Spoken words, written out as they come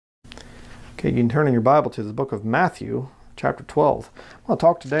Okay, you can turn in your Bible to the book of Matthew, chapter 12. I want to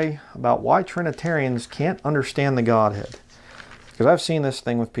talk today about why Trinitarians can't understand the Godhead. Because I've seen this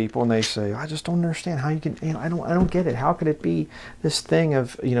thing with people and they say, I just don't understand how you can, I don't get it. How could it be this thing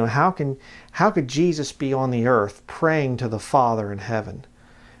of, how could Jesus be on the earth praying to the Father in heaven?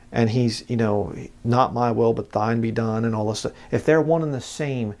 And he's, not my will, but thine be done and all this stuff. If they're one and the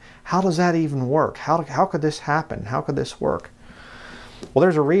same, how does that even work? How could this happen? How could this work? Well,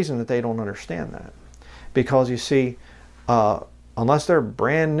 there's a reason that they don't understand that. Because you see, unless they're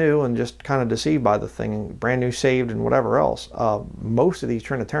brand new and just kind of deceived by the thing, brand new saved and whatever else, most of these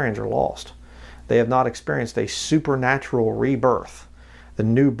Trinitarians are lost. They have not experienced a supernatural rebirth, the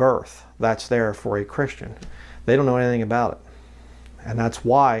new birth that's there for a Christian. They don't know anything about it. And that's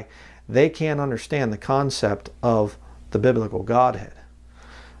why they can't understand the concept of the biblical Godhead.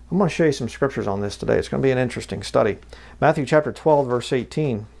 I'm going to show you some scriptures on this today. It's going to be an interesting study. Matthew chapter 12, verse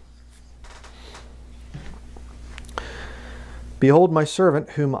 18. Behold my servant,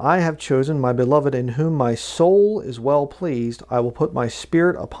 whom I have chosen, my beloved, in whom my soul is well pleased. I will put my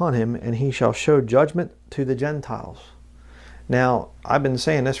spirit upon him, and he shall show judgment to the Gentiles. Now, I've been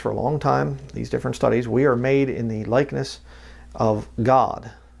saying this for a long time, these different studies. We are made in the likeness of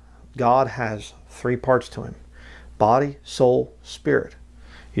God. God has three parts to him: body, soul, spirit.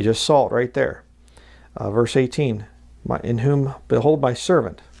 You just saw it right there. Verse 18, in whom, behold my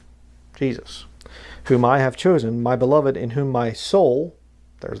servant, Jesus, whom I have chosen, my beloved, in whom my soul,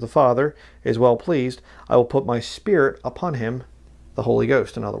 there's the Father, is well pleased. I will put my spirit upon him, the Holy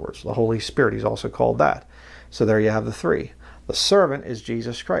Ghost, in other words. The Holy Spirit, he's also called that. So there you have the three. The servant is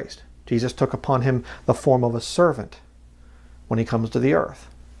Jesus Christ. Jesus took upon him the form of a servant when he comes to the earth.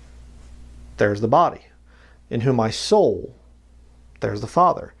 There's the body, in whom my soul, there's the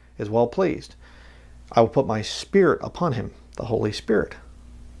Father, is well pleased. I will put my spirit upon him, the Holy Spirit.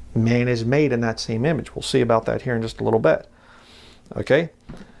 Man is made in that same image. We'll see about that here in just a little bit. Okay?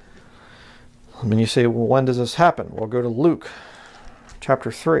 I mean, you say, well, when does this happen? We'll go to Luke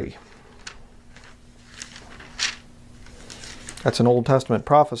chapter 3. That's an Old Testament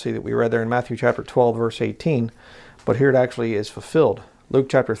prophecy that we read there in Matthew chapter 12, verse 18. But here it actually is fulfilled. Luke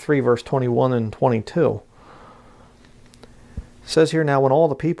chapter 3, verse 21 and 22. It says here, now when all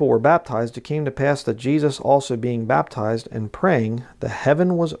the people were baptized, it came to pass that Jesus also being baptized and praying, the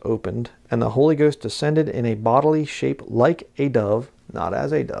heaven was opened, and the Holy Ghost descended in a bodily shape like a dove, not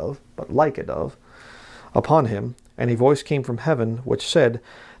as a dove, but like a dove, upon him. And a voice came from heaven, which said,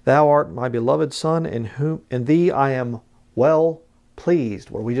 Thou art my beloved Son, in thee I am well pleased.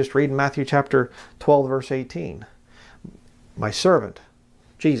 What we just read in Matthew chapter 12, verse 18. My servant,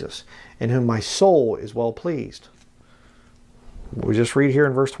 Jesus, in whom my soul is well pleased. We just read here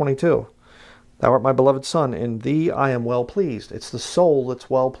in verse 22. Thou art my beloved Son, in thee I am well pleased. It's the soul that's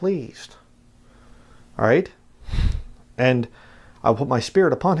well pleased. All right? And I will put my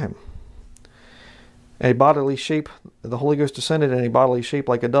spirit upon him. A bodily shape, the Holy Ghost descended in a bodily shape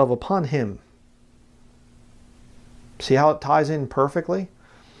like a dove upon him. See how it ties in perfectly?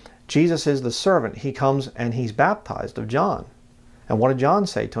 Jesus is the servant. He comes and he's baptized of John. And what did John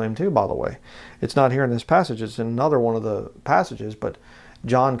say to him too, by the way? It's not here in this passage. It's in another one of the passages. But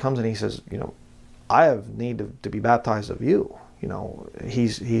John comes and he says, I have need to be baptized of you.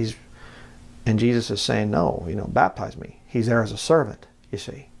 And Jesus is saying, no, baptize me. He's there as a servant, you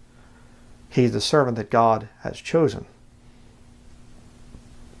see. He's the servant that God has chosen.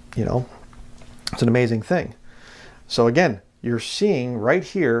 It's an amazing thing. So again, you're seeing right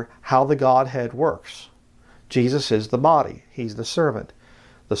here how the Godhead works. Jesus is the body. He's the servant.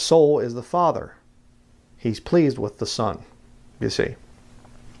 The soul is the Father. He's pleased with the Son, you see.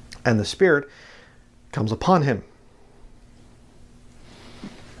 And the Spirit comes upon him.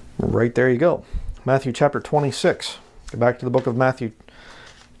 Right there you go. Matthew chapter 26. Go back to the book of Matthew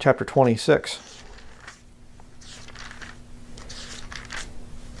chapter 26.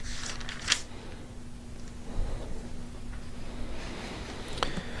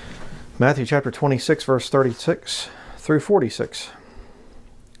 Matthew chapter 26, verse 36 through 46.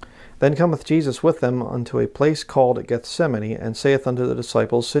 Then cometh Jesus with them unto a place called Gethsemane, and saith unto the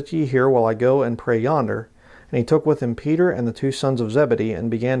disciples, Sit ye here while I go and pray yonder. And he took with him Peter and the two sons of Zebedee, and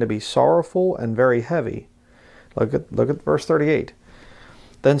began to be sorrowful and very heavy. Look at verse 38.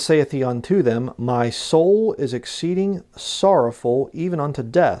 Then saith he unto them, My soul is exceeding sorrowful, even unto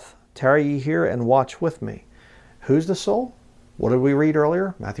death. Tarry ye here and watch with me. Who's the soul? What did we read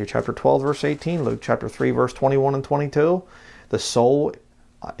earlier? Matthew chapter 12, verse 18, Luke chapter 3, verse 21 and 22. The soul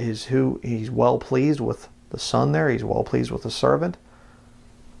is who he's well pleased with the Son there. He's well pleased with the servant.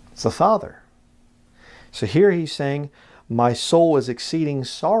 It's the Father. So here he's saying, my soul is exceeding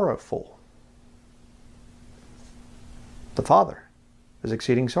sorrowful. The Father is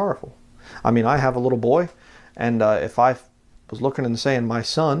exceeding sorrowful. I mean, I have a little boy, and if I was looking and saying my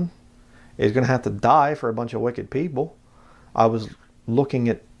son is going to have to die for a bunch of wicked people, I was looking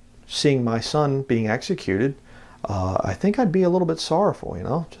at seeing my son being executed, I think I'd be a little bit sorrowful, you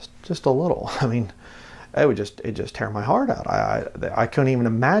know, just a little. I mean, it just tear my heart out. I couldn't even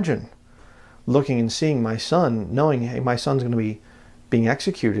imagine looking and seeing my son, knowing, hey, my son's going to be being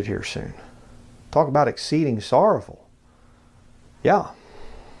executed here soon. Talk about exceeding sorrowful. Yeah,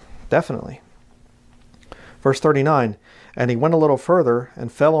 definitely. Verse 39, and he went a little further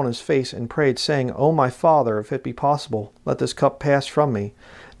and fell on his face and prayed, saying, O my Father, if it be possible, let this cup pass from me.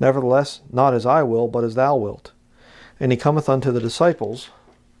 Nevertheless, not as I will, but as thou wilt. And he cometh unto the disciples,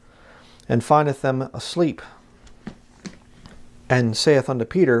 and findeth them asleep, and saith unto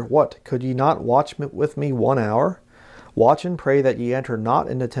Peter, What, could ye not watch with me 1 hour? Watch and pray that ye enter not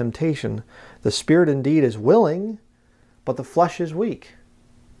into temptation. The spirit indeed is willing, but the flesh is weak.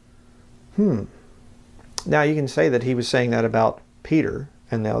 Now you can say that he was saying that about Peter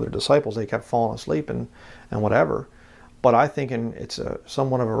and the other disciples. They kept falling asleep and whatever. But I think it's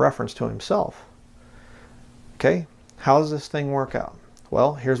somewhat of a reference to himself. Okay, how does this thing work out?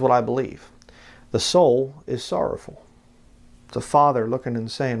 Well, here's what I believe. The soul is sorrowful. It's a father looking and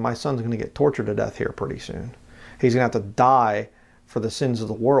saying, my son's going to get tortured to death here pretty soon. He's going to have to die for the sins of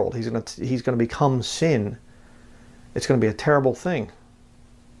the world. He's going to become sin. It's going to be a terrible thing.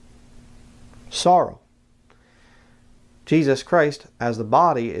 Sorrow. Jesus Christ, as the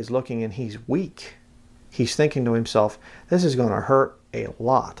body, is looking and he's weak. He's thinking to himself, this is going to hurt a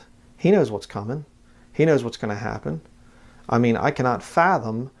lot. He knows what's coming. He knows what's going to happen. I mean, I cannot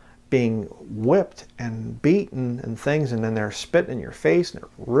fathom being whipped and beaten and things, and then they're spitting in your face and they're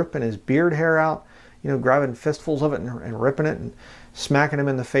ripping his beard hair out, you know, grabbing fistfuls of it and ripping it and smacking him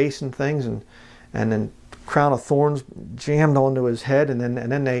in the face and things, and then crown of thorns jammed onto his head, and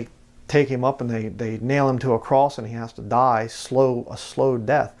then they take him up and they nail him to a cross and he has to die a slow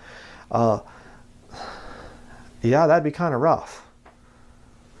death. Yeah, that'd be kind of rough.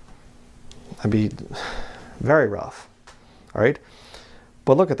 That'd be very rough. All right?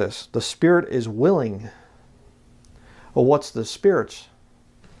 But look at this. The spirit is willing. Well, what's the spirit's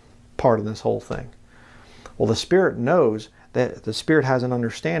part of this whole thing? Well, the spirit knows that the spirit has an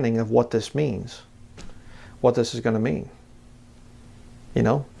understanding of what this means, what this is going to mean. You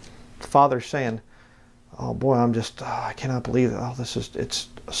know, the Father's saying, oh boy, I cannot believe it. It's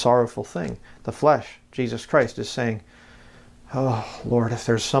a sorrowful thing. The flesh, Jesus Christ, is saying, oh Lord, if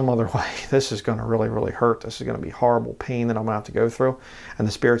there's some other way, this is going to really, really hurt. This is going to be horrible pain that I'm going to have to go through. And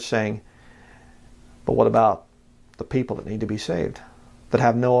the Spirit's saying, but what about the people that need to be saved, that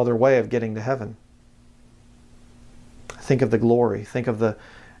have no other way of getting to heaven? Think of the glory. Think of the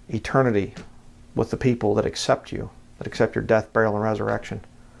eternity with the people that accept you, that accept your death, burial, and resurrection.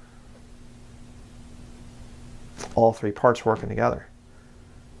 All three parts working together.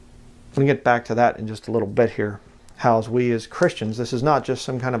 I'm going to get back to that in just a little bit here. How as we as Christians, this is not just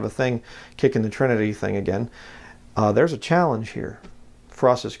some kind of a thing, kicking the Trinity thing again. There's a challenge here for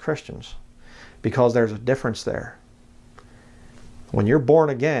us as Christians, because there's a difference there. When you're born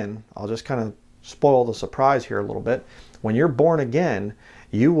again, I'll just kind of spoil the surprise here a little bit. When you're born again,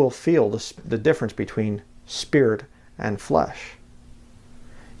 you will feel the difference between spirit and flesh.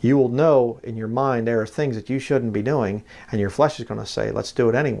 You will know in your mind there are things that you shouldn't be doing, and your flesh is going to say, let's do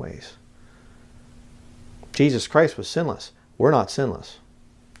it anyways. Jesus Christ was sinless. We're not sinless.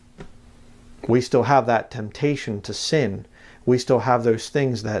 We still have that temptation to sin. We still have those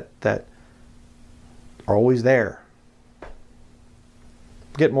things that are always there.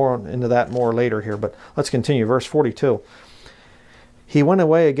 Get more into that more later here, but let's continue. Verse 42. He went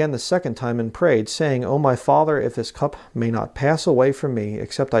away again the second time and prayed, saying, O my Father, if this cup may not pass away from me,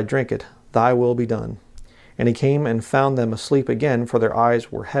 except I drink it, thy will be done. And he came and found them asleep again, for their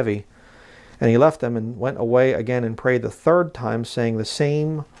eyes were heavy. And he left them and went away again and prayed the third time, saying the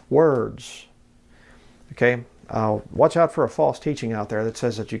same words. Okay, watch out for a false teaching out there that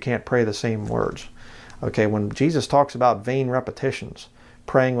says that you can't pray the same words. Okay, when Jesus talks about vain repetitions,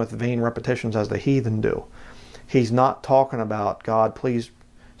 praying with vain repetitions as the heathen do, he's not talking about, God, please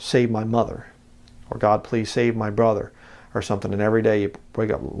save my mother, or God, please save my brother, or something. And every day you wake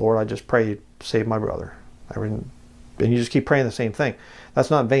up, Lord, I just pray you save my brother. And you just keep praying the same thing.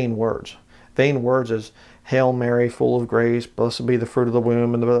 That's not vain words. Vain words is, Hail Mary, full of grace, blessed be the fruit of the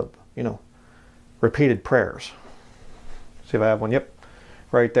womb, and the, repeated prayers. See if I have one. Yep,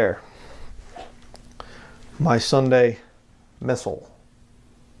 right there. My Sunday missal.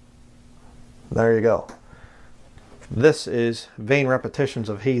 There you go. This is vain repetitions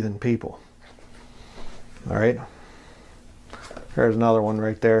of heathen people. All right? There's another one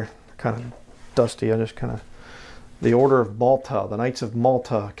right there. Kind of dusty. I just kind of... The Order of Malta, the Knights of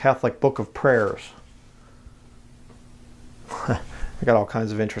Malta, Catholic Book of Prayers. I got all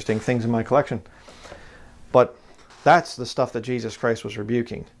kinds of interesting things in my collection. But that's the stuff that Jesus Christ was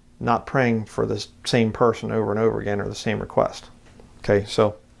rebuking. Not praying for the same person over and over again or the same request. Okay,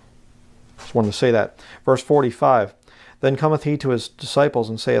 so just wanted to say that. Verse 45. Then cometh he to his disciples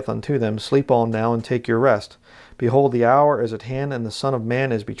and saith unto them, Sleep on now and take your rest. Behold, the hour is at hand, and the Son of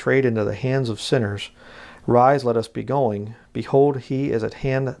Man is betrayed into the hands of sinners. Rise, let us be going. Behold, he is at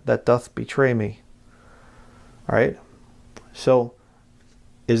hand that doth betray me. All right? So,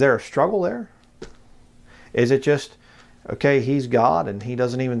 is there a struggle there? Is it just, okay, he's God and he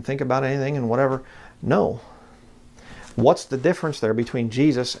doesn't even think about anything and whatever? No. What's the difference there between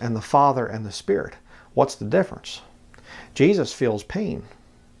Jesus and the Father and the Spirit? What's the difference? Jesus feels pain.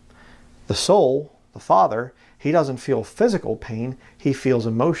 The soul, the Father, he doesn't feel physical pain, he feels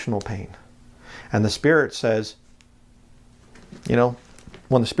emotional pain. And the Spirit says, you know,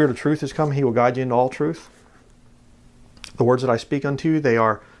 when the Spirit of truth has come, he will guide you into all truth. The words that I speak unto you, they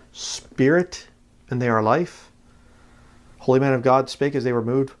are spirit and they are life. Holy men of God spake as they were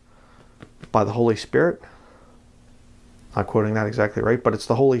moved by the Holy Spirit. Not quoting that exactly right, but it's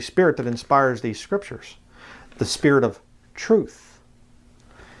the Holy Spirit that inspires these scriptures. The Spirit of truth.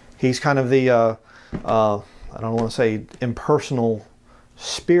 He's kind of the, I don't want to say impersonal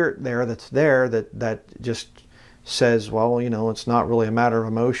spirit there that's there that just says, well, you know, it's not really a matter of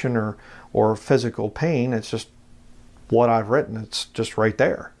emotion or physical pain. It's just what I've written. It's just right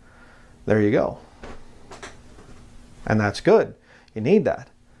there. There you go. And that's good. You need that.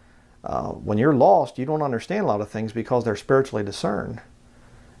 When you're lost, you don't understand a lot of things because they're spiritually discerned.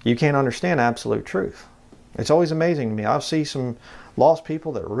 You can't understand absolute truth. It's always amazing to me. I'll see some lost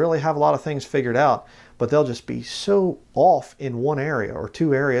people that really have a lot of things figured out, but they'll just be so off in one area or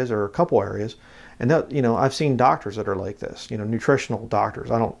two areas or a couple areas. And that, you know, I've seen doctors that are like this, you know, nutritional doctors.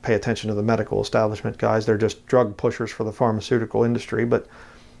 I don't pay attention to the medical establishment guys. They're just drug pushers for the pharmaceutical industry, but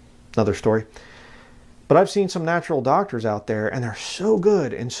another story. But I've seen some natural doctors out there, and they're so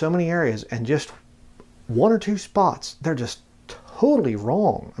good in so many areas, and just one or two spots, they're just totally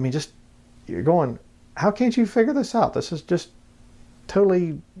wrong. I mean, just, you're going, how can't you figure this out? This is just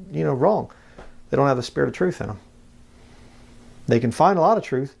totally, you know, wrong. They don't have the Spirit of truth in them. They can find a lot of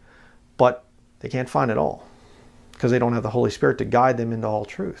truth, but they can't find it all because they don't have the Holy Spirit to guide them into all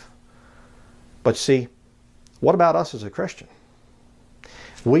truth. But see, what about us as a Christian?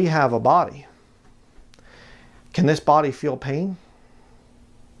 We have a body. Can this body feel pain?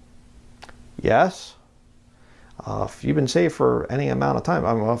 Yes. If you've been saved for any amount of time,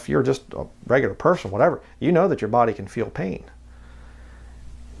 I mean, well, if you're just a regular person, whatever, you know that your body can feel pain.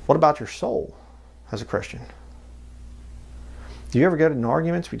 What about your soul as a Christian? Do you ever get in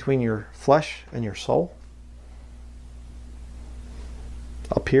arguments between your flesh and your soul?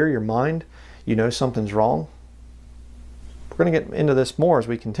 Up here, your mind, you know something's wrong. We're going to get into this more as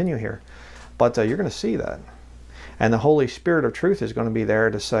we continue here. But you're going to see that. And the Holy Spirit of truth is going to be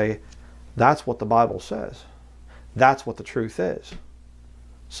there to say, that's what the Bible says. That's what the truth is.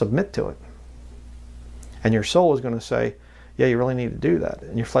 Submit to it. And your soul is going to say, yeah, you really need to do that.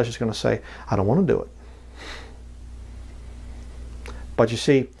 And your flesh is going to say, I don't want to do it. But you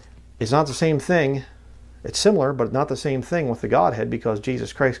see, it's not the same thing. It's similar, but not the same thing with the Godhead because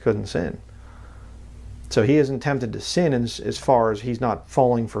Jesus Christ couldn't sin. So he isn't tempted to sin as far as he's not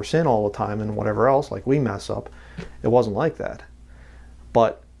falling for sin all the time and whatever else, like we mess up. It wasn't like that.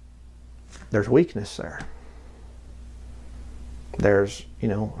 But there's weakness there. There's, you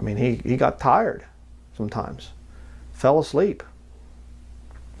know, I mean, he got tired sometimes. Fell asleep.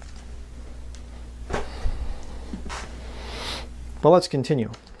 Well, let's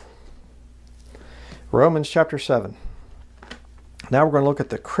continue. Romans chapter 7. Now we're going to look at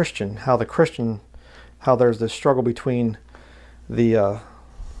the Christian, how there's this struggle between the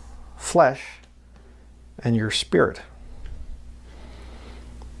flesh and your spirit.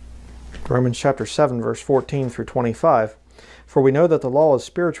 Romans chapter 7, verse 14 through 25. For we know that the law is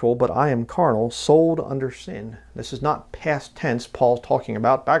spiritual, but I am carnal, sold under sin. This is not past tense Paul's talking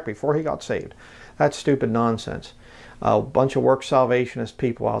about back before he got saved. That's stupid nonsense. A bunch of work salvationist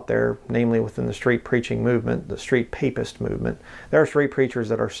people out there, namely within the street preaching movement, the street papist movement. There are street preachers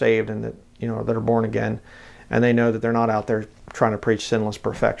that are saved and that, you know, that are born again, and they know that they're not out there trying to preach sinless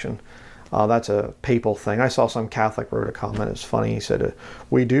perfection. That's a papal thing. I saw some Catholic wrote a comment. It's funny. He said,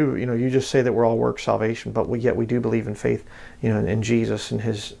 "We do, you know, you just say that we're all work salvation, but yet we do believe in faith, you know, in Jesus and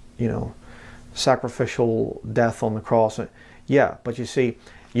his, you know, sacrificial death on the cross." Yeah, but you see,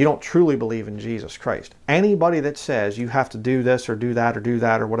 you don't truly believe in Jesus Christ. Anybody that says you have to do this or do that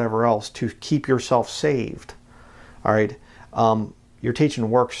or whatever else to keep yourself saved, all right, you're teaching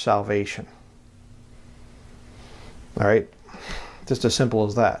works salvation. All right, just as simple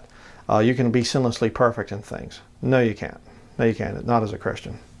as that. You can be sinlessly perfect in things. No, you can't. No, you can't. Not as a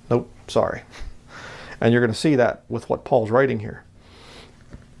Christian. Nope, sorry. And you're going to see that with what Paul's writing here.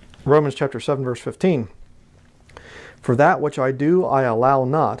 Romans chapter 7, verse 15. For that which I do, I allow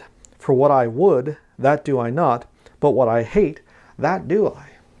not. For what I would, that do I not. But what I hate, that do I.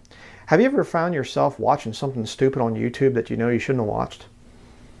 Have you ever found yourself watching something stupid on YouTube that you know you shouldn't have watched?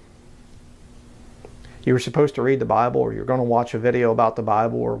 You were supposed to read the Bible, or you're going to watch a video about the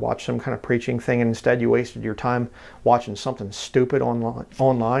Bible, or watch some kind of preaching thing, and instead you wasted your time watching something stupid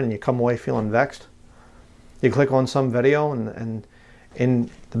online, and you come away feeling vexed. You click on some video, and in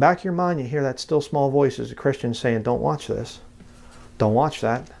the back of your mind you hear that still small voice as a Christian saying, don't watch this, don't watch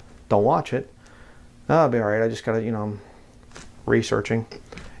that, don't watch it. Oh, I'll be alright, I just got to, I'm researching,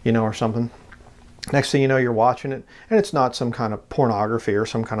 or something. Next thing you know, you're watching it, and it's not some kind of pornography or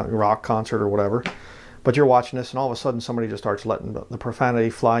some kind of rock concert or whatever. But you're watching this, and all of a sudden somebody just starts letting the profanity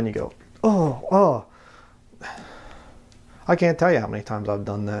fly, and you go, oh. I can't tell you how many times I've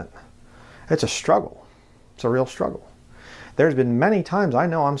done that. It's a struggle. It's a real struggle. There's been many times I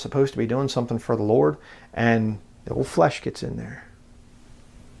know I'm supposed to be doing something for the Lord, and the old flesh gets in there.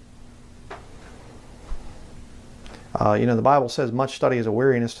 The Bible says much study is a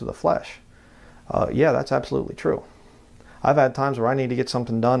weariness to the flesh. Yeah, that's absolutely true. I've had times where I need to get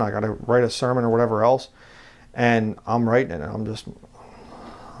something done. I got to write a sermon or whatever else, and I'm writing it, and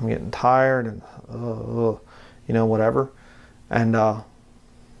I'm getting tired, and whatever, and I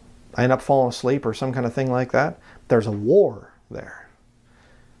end up falling asleep or some kind of thing like that. There's a war there.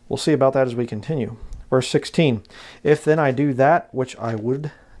 We'll see about that as we continue. Verse 16, if then I do that which I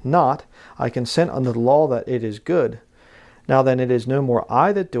would not, I consent unto the law that it is good. Now then it is no more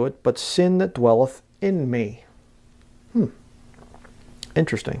I that do it, but sin that dwelleth in me.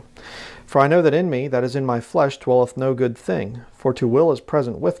 Interesting. For I know that in me, that is in my flesh, dwelleth no good thing. For to will is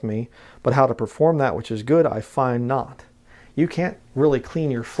present with me, but how to perform that which is good I find not. You can't really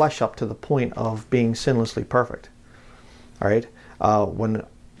clean your flesh up to the point of being sinlessly perfect. All right? When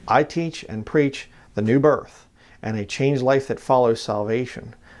I teach and preach the new birth and a changed life that follows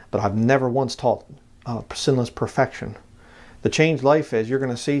salvation, but I've never once taught sinless perfection. The changed life is you're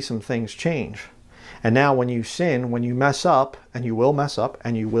going to see some things change. And now when you sin, when you mess up, and you will mess up,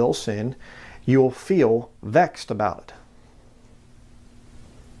 and you will sin, you'll feel vexed about it.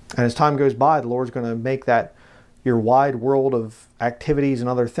 And as time goes by, the Lord's going to make that your wide world of activities and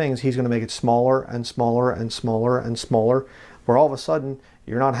other things, He's going to make it smaller and smaller and smaller and smaller, where all of a sudden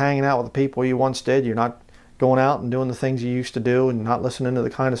you're not hanging out with the people you once did, you're not going out and doing the things you used to do, and not listening to the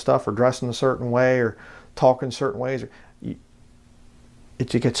kind of stuff, or dressing a certain way, or talking certain ways.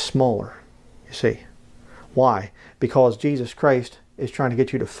 It gets smaller, you see. Why? Because Jesus Christ is trying to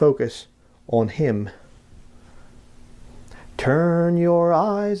get you to focus on Him. Turn your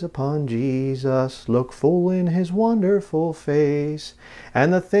eyes upon Jesus, look full in His wonderful face,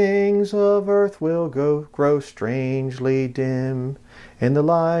 and the things of earth will grow strangely dim in the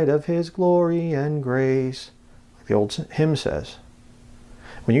light of His glory and grace. Like the old hymn says.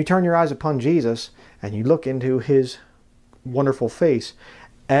 When you turn your eyes upon Jesus and you look into His wonderful face,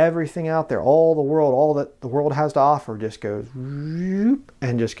 everything out there, all that the world has to offer just goes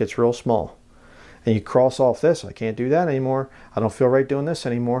and just gets real small. And you cross off this, I can't do that anymore. I don't feel right doing this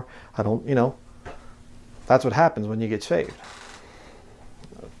anymore. I don't, that's what happens when you get saved.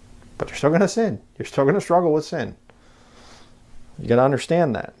 But you're still going to sin. You're still going to struggle with sin. You got to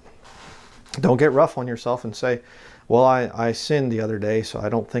understand that. Don't get rough on yourself and say, well, I sinned the other day, so I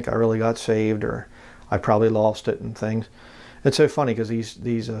don't think I really got saved, or I probably lost it and things. It's so funny because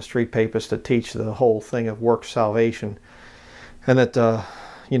these street papists that teach the whole thing of works salvation, and that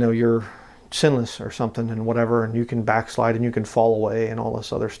you're sinless or something and whatever, and you can backslide and you can fall away and all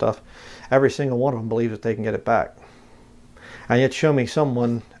this other stuff. Every single one of them believes that they can get it back. And yet show me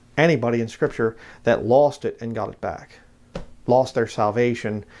anybody in Scripture that lost it and got it back. Lost their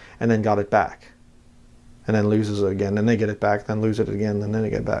salvation and then got it back. And then loses it again. Then they get it back, then lose it again, and then they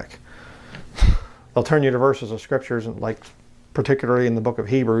get it back. They'll turn you to verses of Scriptures, like particularly in the book of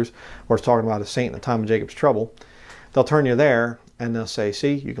Hebrews, where it's talking about a saint in the time of Jacob's trouble. They'll turn you there and they'll say,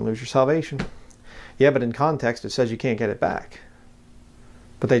 see, you can lose your salvation. Yeah, but in context it says you can't get it back.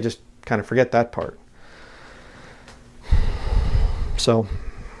 But they just kind of forget that part. So, I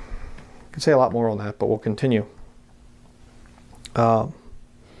could say a lot more on that, but we'll continue.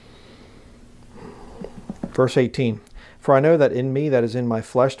 Verse 18. For I know that in me, that is in my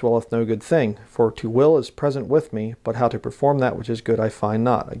flesh, dwelleth no good thing. For to will is present with me, but how to perform that which is good I find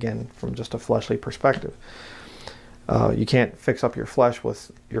not. Again, from just a fleshly perspective. You can't fix up your flesh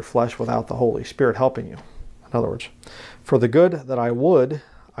without the Holy Spirit helping you. In other words, for the good that I would,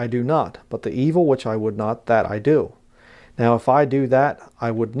 I do not, but the evil which I would not, that I do. Now if I do that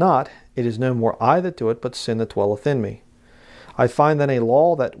I would not, it is no more I that do it, but sin that dwelleth in me. I find then a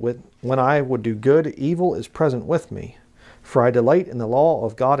law that when I would do good, evil is present with me. For I delight in the law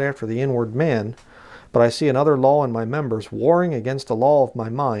of God after the inward man, but I see another law in my members, warring against the law of my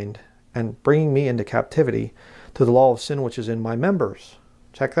mind, and bringing me into captivity to the law of sin which is in my members.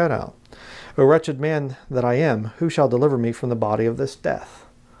 Check that out. O wretched man that I am, who shall deliver me from the body of this death?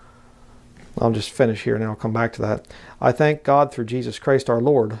 I'll just finish here and I'll come back to that. I thank God through Jesus Christ our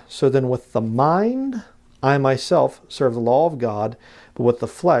Lord. So then with the mind, I myself serve the law of God, but with the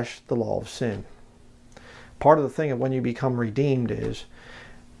flesh, the law of sin. Part of the thing of when you become redeemed is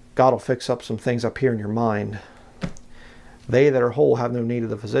God will fix up some things up here in your mind. They that are whole have no need of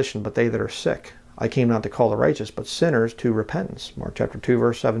the physician, but they that are sick. I came not to call the righteous, but sinners to repentance. Mark chapter 2,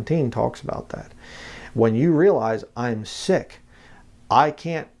 verse 17 talks about that. When you realize I'm sick,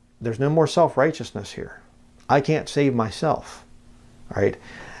 there's no more self-righteousness here. I can't save myself. Right?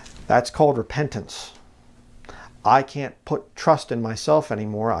 That's called repentance. I can't put trust in myself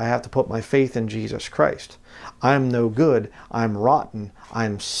anymore. I have to put my faith in Jesus Christ. I'm no good. I'm rotten.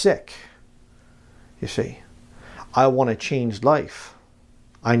 I'm sick. You see, I want a changed life.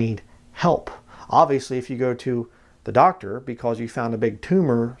 I need help. Obviously, if you go to the doctor because you found a big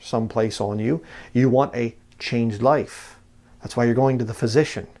tumor someplace on you, you want a changed life. That's why you're going to the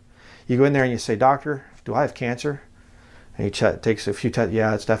physician. You go in there and you say, "Doctor, do I have cancer?" And he takes a few tests.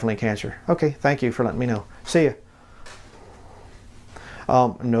 "Yeah, it's definitely cancer." "Okay, thank you for letting me know. See ya."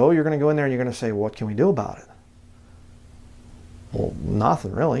 No, you're going to go in there and you're going to say, "What can we do about it?" Well,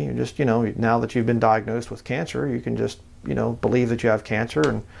 nothing really. You just, now that you've been diagnosed with cancer, you can just, believe that you have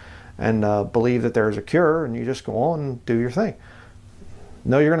cancer and believe that there's a cure, and you just go on and do your thing.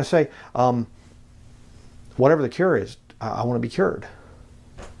 No, you're going to say, whatever the cure is, I want to be cured.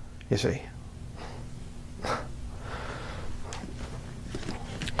 You see.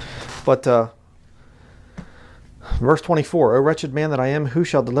 But verse 24, O wretched man that I am, who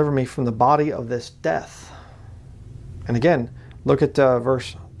shall deliver me from the body of this death? And again, look at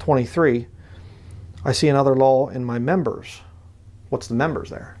verse 23. I see another law in my members. What's the members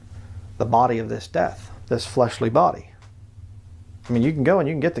there? The body of this death, this fleshly body. I mean, you can go and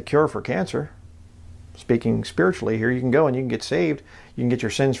you can get the cure for cancer. Speaking spiritually here, you can go and you can get saved. You can get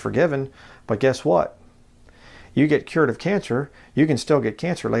your sins forgiven. But guess what? You get cured of cancer, you can still get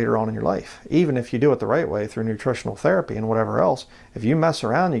cancer later on in your life. Even if you do it the right way through nutritional therapy and whatever else. If you mess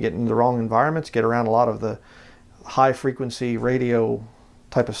around, you get into the wrong environments, get around a lot of the high frequency radio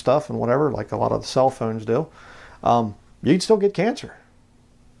type of stuff and whatever, like a lot of the cell phones do, you'd still get cancer.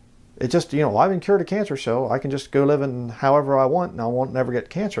 It's just, I've been cured of cancer, so I can just go living however I want and I won't never get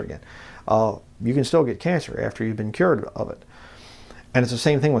cancer again. You can still get cancer after you've been cured of it. And it's the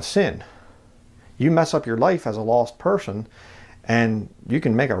same thing with sin. You mess up your life as a lost person and you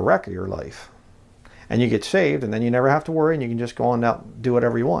can make a wreck of your life. And you get saved and then you never have to worry and you can just go on out and do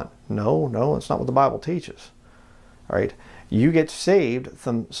whatever you want. No, that's not what the Bible teaches. All right? You get saved,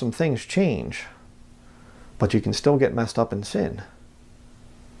 some things change, but you can still get messed up in sin.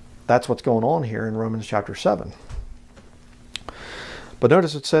 That's what's going on here in Romans chapter 7. But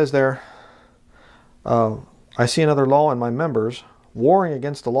notice it says there, I see another law in my members, warring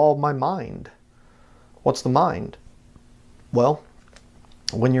against the law of my mind. What's the mind? Well,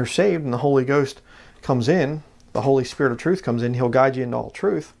 when you're saved and the Holy Ghost comes in, the Holy Spirit of truth comes in, He'll guide you into all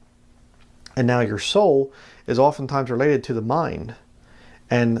truth. And now your soul is oftentimes related to the mind.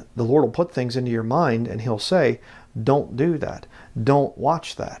 And the Lord will put things into your mind and He'll say, don't do that. Don't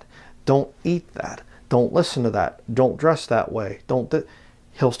watch that. Don't eat that. Don't listen to that. Don't dress that way.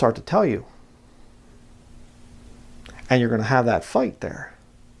 He'll start to tell you. And you're going to have that fight there.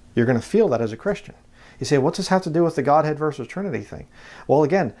 You're going to feel that as a Christian. You say, what's this have to do with the Godhead versus Trinity thing? Well,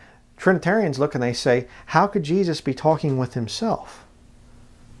 again, Trinitarians look and they say, how could Jesus be talking with Himself?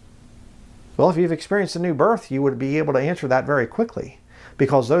 Well, if you've experienced a new birth, you would be able to answer that very quickly.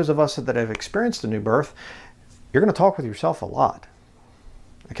 Because those of us that have experienced a new birth, you're going to talk with yourself a lot.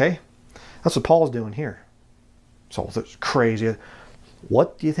 Okay? That's what Paul's doing here. So it's crazy.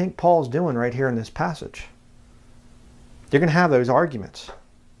 What do you think Paul's doing right here in this passage? You're going to have those arguments.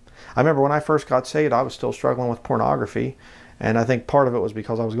 I remember when I first got saved, I was still struggling with pornography. And I think part of it was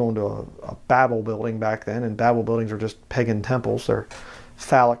because I was going to a Babel building back then. And Babel buildings are just pagan temples. They're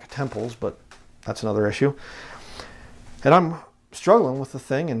phallic temples, but that's another issue. And I'm struggling with the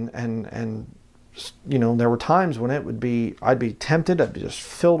thing, and you know, there were times when I'd be tempted, I'd be just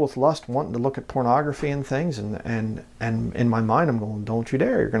filled with lust, wanting to look at pornography and things, and in my mind I'm going, don't you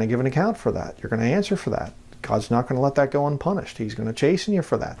dare, you're going to give an account for that. You're going to answer for that. God's not going to let that go unpunished. He's going to chasten you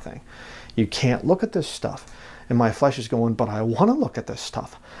for that thing. You can't look at this stuff. And my flesh is going, but I want to look at this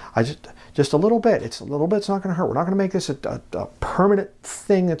stuff. I just a little bit. It's a little bit's not going to hurt. We're not going to make this a permanent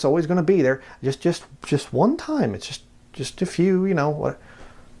thing that's always going to be there. Just one time. It's just a few, you know what.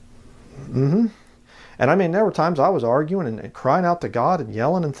 And I mean, there were times I was arguing and crying out to God and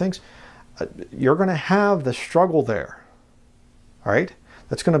yelling and things. You're going to have the struggle there. All right?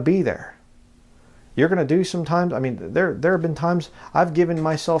 That's going to be there. You're going to do sometimes. I mean, there have been times I've given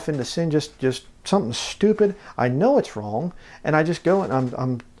myself into sin, just something stupid. I know it's wrong, and I just go and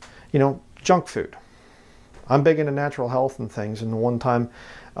I'm you know, junk food. I'm big into natural health and things. And one time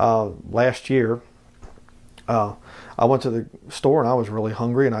last year, I went to the store and I was really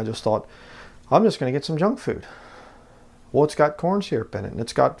hungry, and I just thought, I'm just going to get some junk food. Well, it's got corn syrup in it, and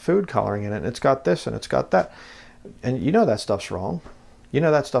it's got food coloring in it, and it's got this, and it's got that. And you know that stuff's wrong. You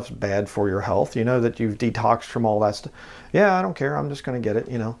know that stuff's bad for your health. You know that you've detoxed from all that stuff. Yeah, I don't care. I'm just going to get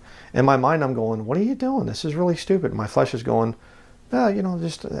it, you know. In my mind, I'm going, what are you doing? This is really stupid. My flesh is going, well, you know,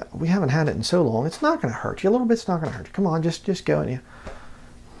 just we haven't had it in so long. It's not going to hurt you. A little bit's not going to hurt you. Come on, just go. And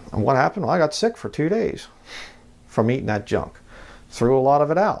what happened? Well, I got sick for 2 days from eating that junk. Threw a lot of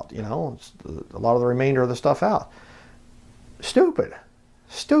it out, you know, a lot of the remainder of the stuff out. Stupid.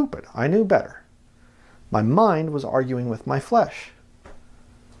 I knew better. My mind was arguing with my flesh.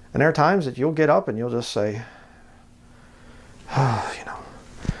 And there are times that you'll get up and you'll just say, oh, you know,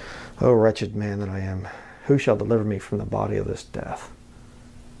 oh, wretched man that I am, who shall deliver me from the body of this death?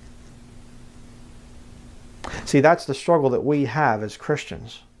 See, that's the struggle that we have as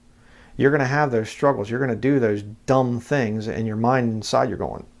Christians. You're going to have those struggles. You're going to do those dumb things, and your mind inside, you're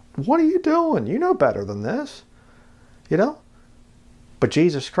going, what are you doing? You know better than this. You know? But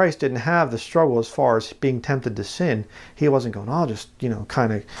Jesus Christ didn't have the struggle as far as being tempted to sin. He wasn't going, oh, just, you know,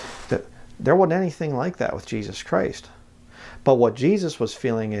 kind of. There wasn't anything like that with Jesus Christ. But what Jesus was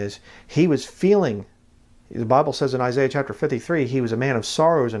feeling is, he was feeling, the Bible says in Isaiah chapter 53, he was a man of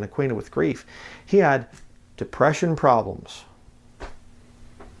sorrows and acquainted with grief. He had depression problems.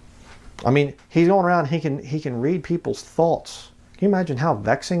 I mean, he's going around, he can read people's thoughts. Can you imagine how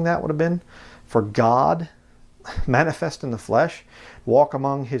vexing that would have been for God, manifest in the flesh, walk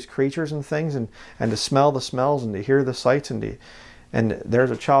among his creatures and things, and to smell the smells and to hear the sights, and there's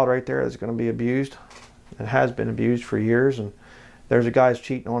a child right there that's going to be abused and has been abused for years, and there's a guy's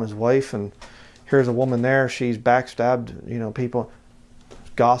cheating on his wife, and here's a woman there, she's backstabbed, you know, people,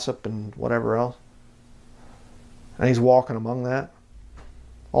 gossip and whatever else, and he's walking among that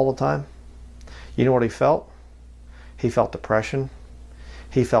all the time. You know what he felt? He felt depression.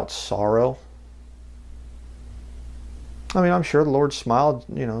 He felt sorrow. I mean, I'm sure the Lord smiled,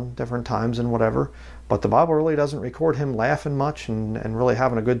 you know, different times and whatever, but the Bible really doesn't record him laughing much and really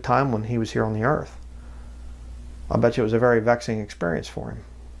having a good time when he was here on the earth. I bet you it was a very vexing experience for him.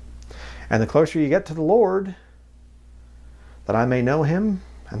 And the closer you get to the Lord, that I may know him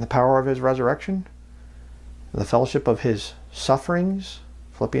and the power of his resurrection, and the fellowship of his sufferings,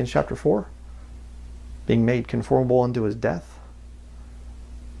 Philippians chapter 4, being made conformable unto his death.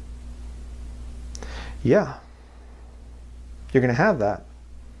 Yeah, you're going to have that.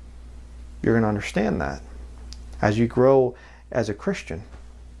 You're going to understand that as you grow as a Christian.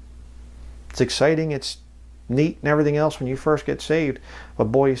 It's exciting, it's neat and everything else when you first get saved, but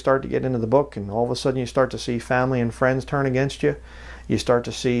boy, you start to get into the book and all of a sudden you start to see family and friends turn against you. You start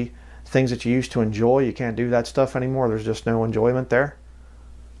to see things that you used to enjoy. You can't do that stuff anymore. There's just no enjoyment there.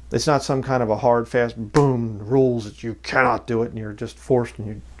 It's not some kind of a hard, fast, boom, rules that you cannot do it and you're just forced and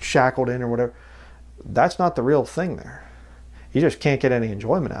you're shackled in or whatever. That's not the real thing there. You just can't get any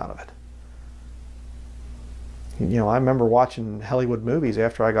enjoyment out of it. You know, I remember watching Hollywood movies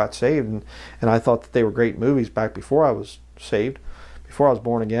after I got saved, and I thought that they were great movies back before I was saved, before I was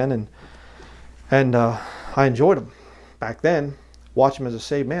born again, and I enjoyed them back then. Watch them as a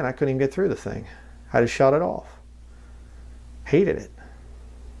saved man, I couldn't even get through the thing. I had to shut it off. Hated it.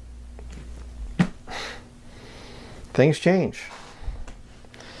 Things change.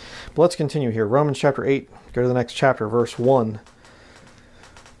 But let's continue here. Romans chapter 8, go to the next chapter, verse 1.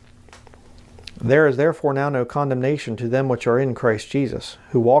 There is therefore now no condemnation to them which are in Christ Jesus,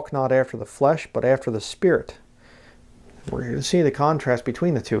 who walk not after the flesh, but after the Spirit. We're going to see the contrast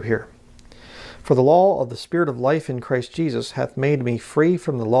between the two here. For the law of the Spirit of life in Christ Jesus hath made me free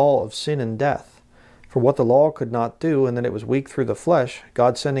from the law of sin and death. For what the law could not do, and that it was weak through the flesh,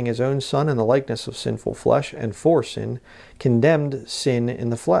 God sending his own Son in the likeness of sinful flesh, and for sin, condemned sin in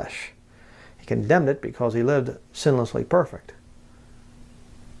the flesh. He condemned it because he lived sinlessly perfect.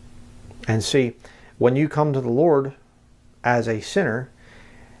 And see, when you come to the Lord as a sinner,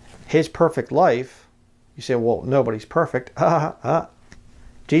 his perfect life, you say, well, nobody's perfect.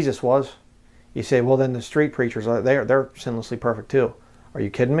 Jesus was. You say, well, then the street preachers, they're sinlessly perfect too. Are you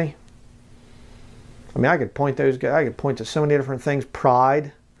kidding me? I mean, I could point to so many different things.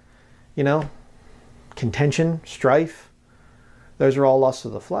 Pride, you know, contention, strife. Those are all lusts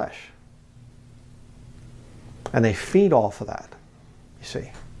of the flesh. And they feed off of that, you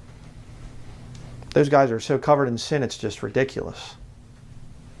see. Those guys are so covered in sin, it's just ridiculous.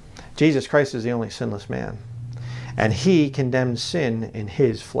 Jesus Christ is the only sinless man. And he condemned sin in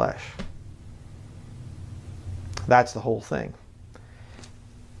his flesh. That's the whole thing.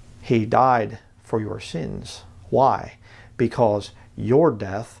 He died for your sins. Why? Because your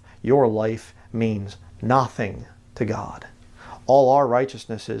death, your life means nothing to God. All our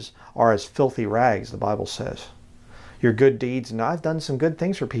righteousnesses are as filthy rags, the Bible says. Your good deeds, and I've done some good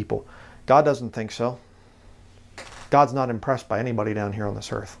things for people. God doesn't think so. God's not impressed by anybody down here on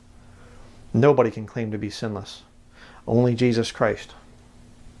this earth. Nobody can claim to be sinless. Only Jesus Christ.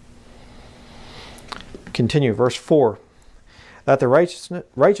 Continue, verse 4. That the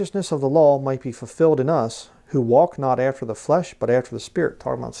righteousness of the law might be fulfilled in us, who walk not after the flesh, but after the Spirit.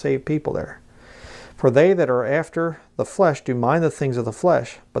 Talking about saved people there. For they that are after the flesh do mind the things of the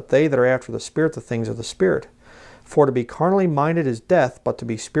flesh, but they that are after the Spirit the things of the Spirit. For to be carnally minded is death, but to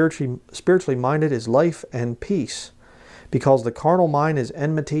be spiritually minded is life and peace. Because the carnal mind is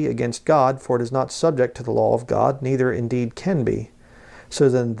enmity against God, for it is not subject to the law of God, neither indeed can be. So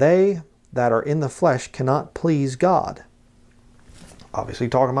then they that are in the flesh cannot please God. Obviously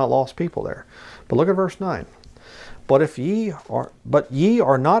talking about lost people there. But look at verse 9. But ye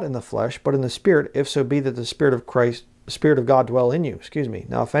are not in the flesh, but in the Spirit, if so be that the Spirit of Christ, the Spirit of God dwell in you.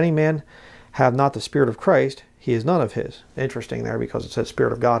 Now if any man have not the Spirit of Christ, he is none of his. Interesting there, because it says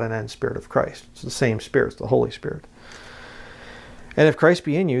Spirit of God and then Spirit of Christ. It's the same Spirit, it's the Holy Spirit. And if Christ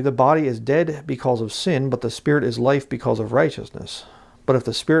be in you, the body is dead because of sin, but the Spirit is life because of righteousness. But if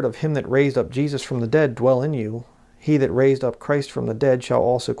the Spirit of him that raised up Jesus from the dead dwell in you, he that raised up Christ from the dead shall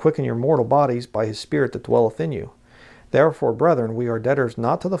also quicken your mortal bodies by his Spirit that dwelleth in you. Therefore, brethren, we are debtors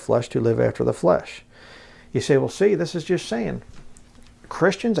not to the flesh to live after the flesh. You say, well, see, this is just saying,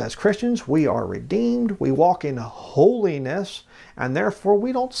 as Christians, we are redeemed, we walk in holiness, and therefore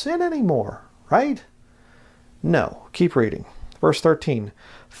we don't sin anymore, right? No, keep reading. Verse 13,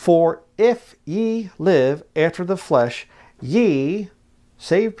 for if ye live after the flesh, ye,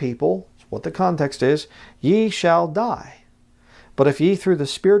 saved people, what the context is, ye shall die. But if ye through the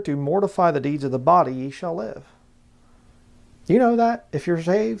Spirit do mortify the deeds of the body, ye shall live. You know that, if you're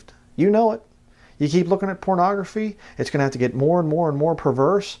saved, you know it. You keep looking at pornography, it's going to have to get more and more and more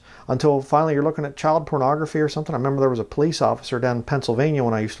perverse until finally you're looking at child pornography or something. I remember there was a police officer down in Pennsylvania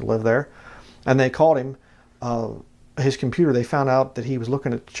when I used to live there, and they called him, his computer, they found out that he was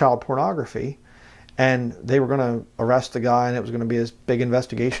looking at child pornography, and they were going to arrest the guy, and it was going to be this big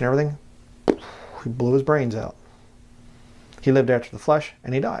investigation and everything. He blew his brains out. He lived after the flesh,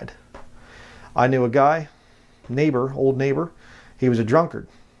 and he died. I knew a guy, old neighbor, he was a drunkard.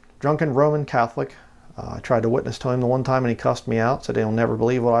 Drunken Roman Catholic. I tried to witness to him the one time and he cussed me out, said he'll never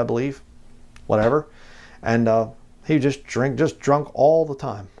believe what I believe, whatever. And he just drunk all the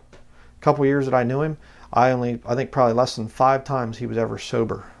time. A couple years that I knew him, I think probably less than 5 times he was ever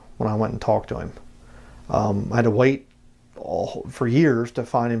sober when I went and talked to him. I had to wait for years to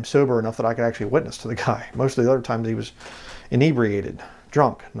find him sober enough that I could actually witness to the guy. Most of the other times he was inebriated,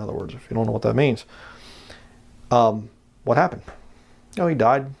 drunk, in other words, if you don't know what that means. What happened? He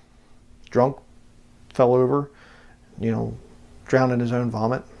died. Drunk, fell over, drowned in his own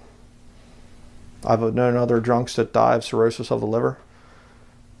vomit. I've known other drunks that die of cirrhosis of the liver.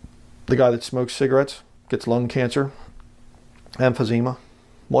 The guy that smokes cigarettes gets lung cancer, emphysema,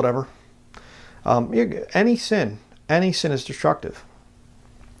 whatever. Any sin is destructive.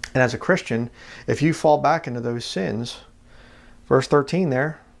 And as a Christian, if you fall back into those sins, verse 13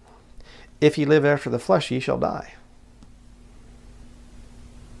 there, if ye live after the flesh, ye shall die.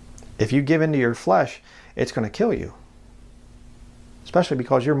 If you give into your flesh, it's going to kill you. Especially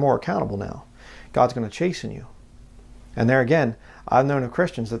because you're more accountable now. God's going to chasten you. And there again, I've known of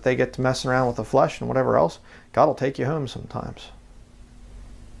Christians that they get to messing around with the flesh and whatever else. God will take you home sometimes.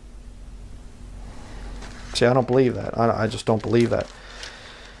 See, I don't believe that. I just don't believe that.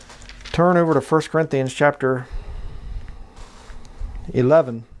 Turn over to 1 Corinthians chapter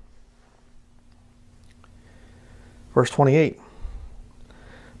 11. Verse 28.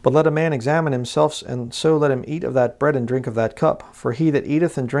 But let a man examine himself, and so let him eat of that bread and drink of that cup. For he that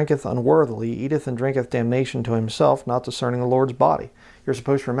eateth and drinketh unworthily eateth and drinketh damnation to himself, not discerning the Lord's body. You're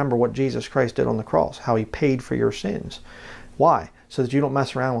supposed to remember what Jesus Christ did on the cross, how he paid for your sins. Why? So that you don't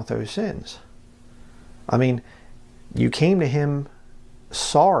mess around with those sins. I mean, you came to him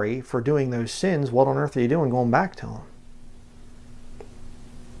sorry for doing those sins. What on earth are you doing going back to him?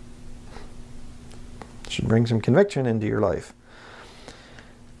 It should bring some conviction into your life.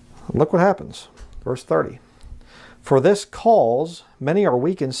 Look what happens. Verse 30. For this cause many are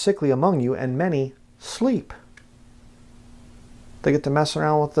weak and sickly among you, and many sleep. They get to mess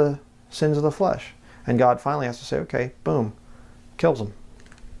around with the sins of the flesh. And God finally has to say, okay, boom, kills them.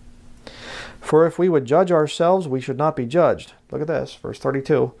 For if we would judge ourselves, we should not be judged. Look at this, verse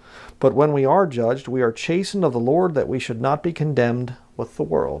 32. But when we are judged, we are chastened of the Lord, that we should not be condemned with the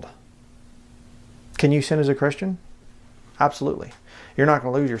world. Can you sin as a Christian? Absolutely. You're not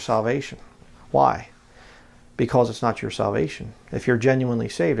going to lose your salvation. Why? Because it's not your salvation. If you're genuinely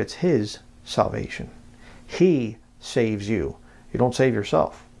saved, it's His salvation. He saves you. You don't save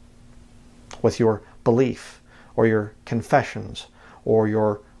yourself with your belief or your confessions or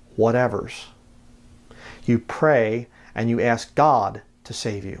your whatevers. You pray and you ask God to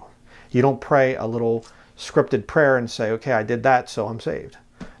save you. You don't pray a little scripted prayer and say, okay, I did that, so I'm saved.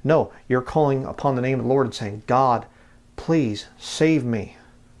 No, you're calling upon the name of the Lord and saying, God, please save me.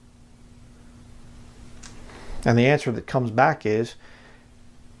 And the answer that comes back is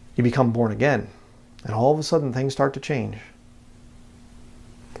you become born again. And all of a sudden things start to change.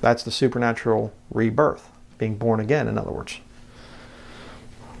 That's the supernatural rebirth. Being born again, in other words.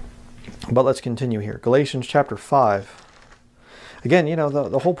 But let's continue here. Galatians chapter 5. Again, you know,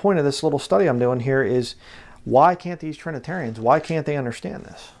 the whole point of this little study I'm doing here is why can't these Trinitarians, why can't they understand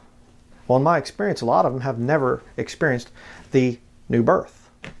this? Well, in my experience, a lot of them have never experienced the new birth.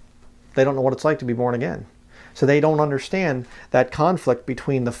 They don't know what it's like to be born again. So they don't understand that conflict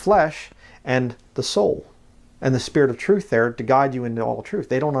between the flesh and the soul and the Spirit of truth there to guide you into all truth.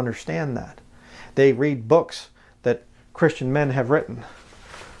 They don't understand that. They read books that Christian men have written,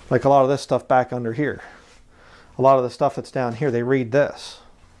 like a lot of this stuff back under here. A lot of the stuff that's down here, they read this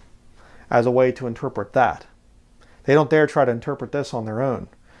as a way to interpret that. They don't dare try to interpret this on their own,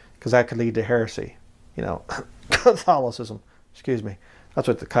 because that could lead to heresy. You know, Catholicism, excuse me. That's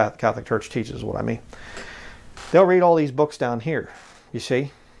what the Catholic Church teaches, is what I mean. They'll read all these books down here, you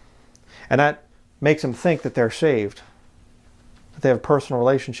see. And that makes them think that they're saved. That they have a personal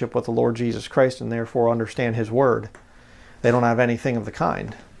relationship with the Lord Jesus Christ and therefore understand His Word. They don't have anything of the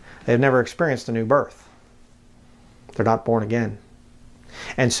kind. They've never experienced a new birth. They're not born again.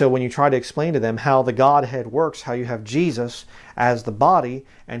 And so when you try to explain to them how the Godhead works, how you have Jesus as the body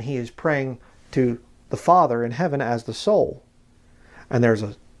and He is praying to the Father in heaven as the soul. And there's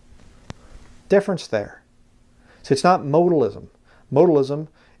a difference there. So it's not modalism. Modalism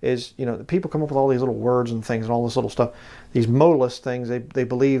is, you know, people come up with all these little words and things and all this little stuff. These modalist things, they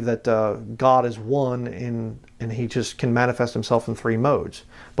believe that God is one and He just can manifest Himself in three modes.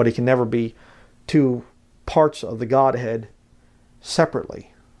 But He can never be two parts of the Godhead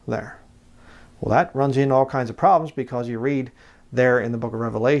separately there. Well, that runs into all kinds of problems, because you read there in the book of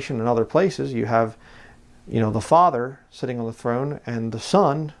Revelation and other places, you have, you know, the Father sitting on the throne and the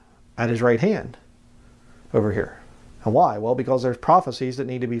Son at His right hand over here. And why? Well, because there's prophecies that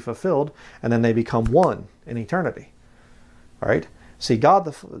need to be fulfilled, and then they become one in eternity. All right? See,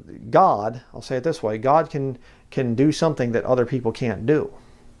 God, I'll say it this way, God can do something that other people can't do.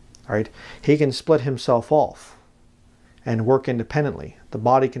 All right? He can split Himself off and work independently. The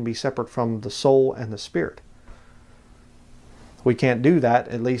body can be separate from the soul and the spirit. We can't do that,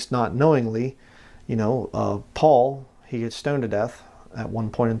 at least not knowingly. You know, Paul, he gets stoned to death at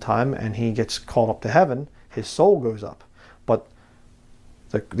one point in time, and he gets called up to heaven. His soul goes up. But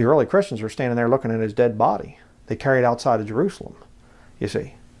the early Christians were standing there looking at his dead body. They carried it outside of Jerusalem, you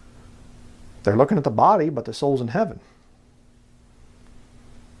see. They're looking at the body, but the soul's in heaven.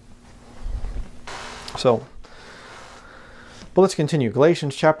 So, but let's continue.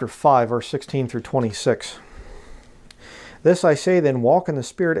 Galatians chapter 5, verse 16 through 26. This I say then, walk in the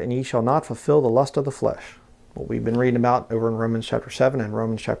Spirit, and ye shall not fulfill the lust of the flesh. What we've been reading about over in Romans chapter 7 and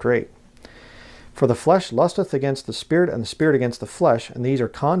Romans chapter 8. For the flesh lusteth against the Spirit, and the Spirit against the flesh, and these are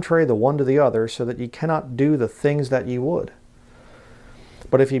contrary the one to the other, so that ye cannot do the things that ye would.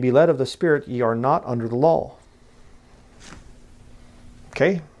 But if ye be led of the Spirit, ye are not under the law.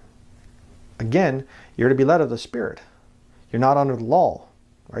 Okay? Again, you're to be led of the Spirit. You're not under the law.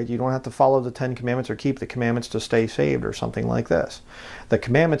 right? You don't have to follow the 10 commandments or keep the commandments to stay saved or something like this. The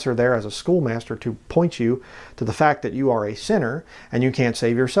commandments are there as a schoolmaster to point you to the fact that you are a sinner and you can't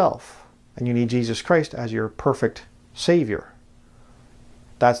save yourself. And you need Jesus Christ as your perfect Savior.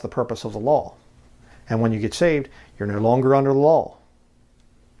 That's the purpose of the law. And when you get saved, you're no longer under the law.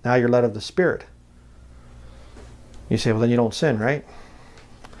 Now you're led of the Spirit. You say, well, then you don't sin, right?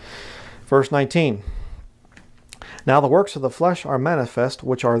 Verse 19. Now the works of the flesh are manifest,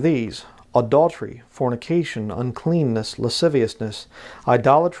 which are these: adultery, fornication, uncleanness, lasciviousness,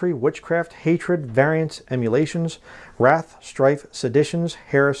 idolatry, witchcraft, hatred, variance, emulations, wrath, strife, seditions,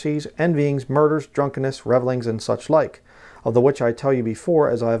 heresies, envyings, murders, drunkenness, revellings, and such like, of the which I tell you before,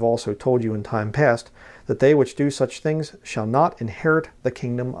 as I have also told you in time past, that they which do such things shall not inherit the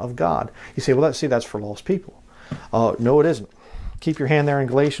kingdom of God. You say, well, that's for lost people. No, it isn't. Keep your hand there in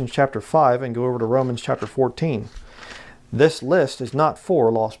Galatians chapter 5 and go over to Romans chapter 14. This list is not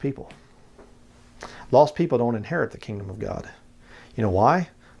for lost people. Lost people don't inherit the kingdom of God. You know why?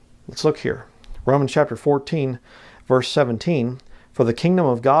 Let's look here. Romans chapter 14, verse 17. For the kingdom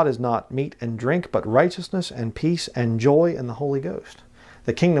of God is not meat and drink, but righteousness and peace and joy in the Holy Ghost.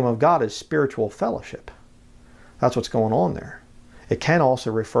 The kingdom of God is spiritual fellowship. That's what's going on there. It can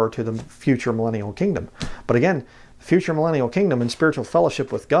also refer to the future millennial kingdom. But again, the future millennial kingdom and spiritual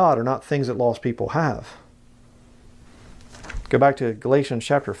fellowship with God are not things that lost people have. Go back to Galatians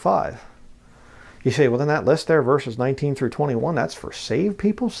chapter 5. You say, well, then that list there, verses 19 through 21, that's for saved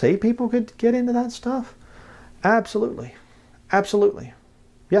people? Saved people could get into that stuff? Absolutely. Absolutely.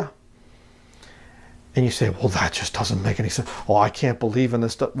 Yeah. And you say, well, that just doesn't make any sense. Oh, I can't believe in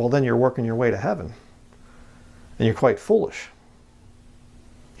this stuff. Well, then you're working your way to heaven. And you're quite foolish.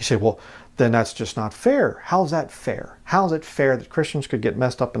 You say, well, then that's just not fair. How's that fair? How's it fair that Christians could get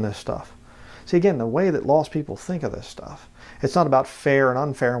messed up in this stuff? See, again, the way that lost people think of this stuff, it's not about fair and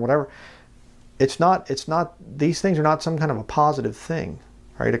unfair and whatever. It's not, these things are not some kind of a positive thing,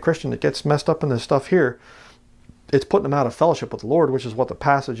 right? A Christian that gets messed up in this stuff here, it's putting them out of fellowship with the Lord, which is what the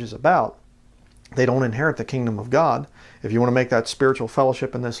passage is about. They don't inherit the kingdom of God. If you want to make that spiritual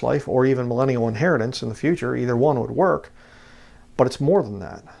fellowship in this life or even millennial inheritance in the future, either one would work. But it's more than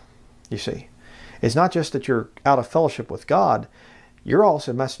that, you see. It's not just that you're out of fellowship with God, you're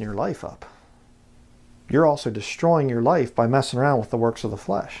also messing your life up. You're also destroying your life by messing around with the works of the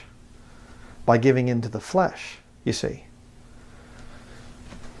flesh, by giving into the flesh, you see.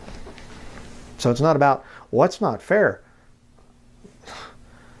 So it's not about, well, that's not fair.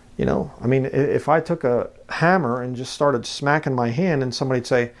 You know, I mean, if I took a hammer and just started smacking my hand and somebody'd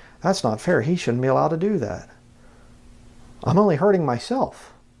say, that's not fair, he shouldn't be allowed to do that. I'm only hurting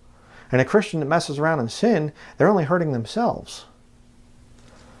myself. And a Christian that messes around in sin, they're only hurting themselves.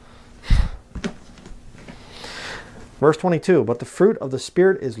 Verse 22, but the fruit of the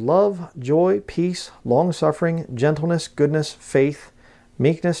Spirit is love, joy, peace, long-suffering, gentleness, goodness, faith,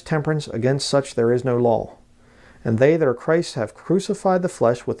 meekness, temperance. Against such there is no law. And they that are Christ's have crucified the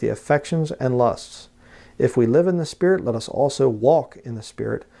flesh with the affections and lusts. If we live in the Spirit, let us also walk in the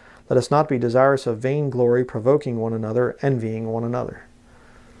Spirit. Let us not be desirous of vainglory, provoking one another, envying one another.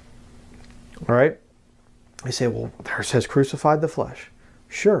 All right? You say, well, there it says crucified the flesh.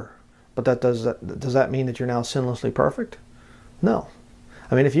 Sure. But does that mean that you're now sinlessly perfect? No.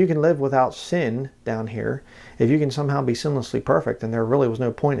 I mean, if you can live without sin down here, if you can somehow be sinlessly perfect, then there really was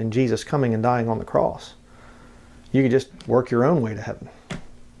no point in Jesus coming and dying on the cross. You could just work your own way to heaven.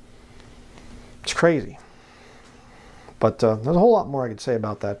 It's crazy. But there's a whole lot more I could say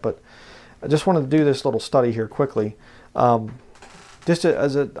about that. But I just wanted to do this little study here quickly. Just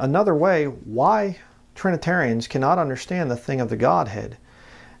as another way why Trinitarians cannot understand the thing of the Godhead.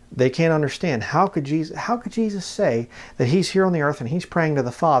 They can't understand. How could Jesus say that he's here on the earth and he's praying to the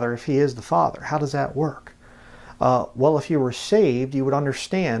Father if he is the Father? How does that work? Well, if you were saved, you would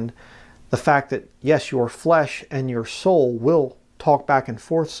understand the fact that, yes, your flesh and your soul will talk back and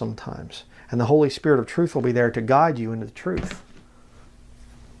forth sometimes. And the Holy Spirit of truth will be there to guide you into the truth.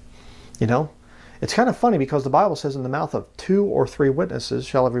 You know? It's kind of funny because the Bible says in the mouth of 2 or 3 witnesses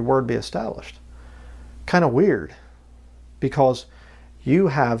shall every word be established. Kind of weird. Because you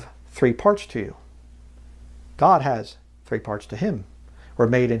have 3 parts to you. God has 3 parts to him. We're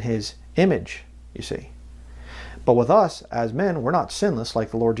made in his image, you see. But with us, as men, we're not sinless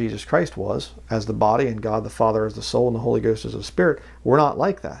like the Lord Jesus Christ was, as the body, and God the Father as the soul, and the Holy Ghost as the Spirit. We're not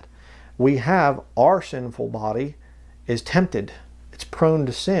like that. We have our sinful body is tempted. It's prone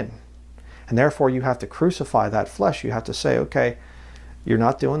to sin. And therefore you have to crucify that flesh. You have to say, okay, you're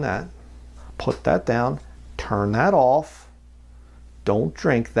not doing that. Put that down. Turn that off. Don't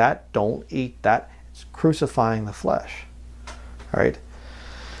drink that. Don't eat that. It's crucifying the flesh. All right?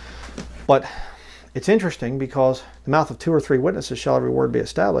 But it's interesting because the mouth of 2 or 3 witnesses shall every word be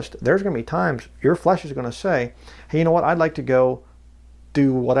established. There's going to be times your flesh is going to say, hey, you know what? I'd like to go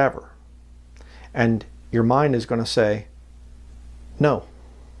do whatever. And your mind is going to say, no,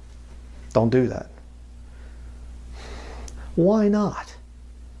 don't do that. Why not?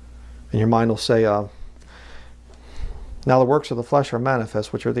 And your mind will say, now the works of the flesh are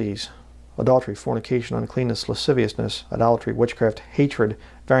manifest, which are these: adultery, fornication, uncleanness, lasciviousness, idolatry, witchcraft, hatred,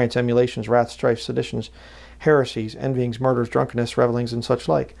 variance, emulations, wrath, strife, seditions, heresies, envyings, murders, drunkenness, revelings, and such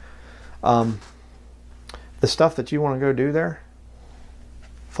like. The stuff that you want to go do there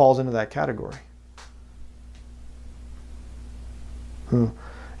falls into that category. You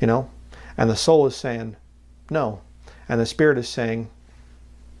know? And the soul is saying no. And the spirit is saying,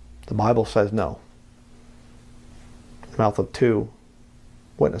 the Bible says no. The mouth of 2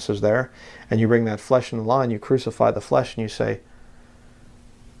 witnesses there. And you bring that flesh in the line, you crucify the flesh, and you say,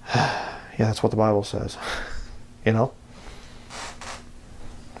 yeah, that's what the Bible says. You know?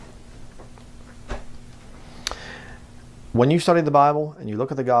 When you study the Bible and you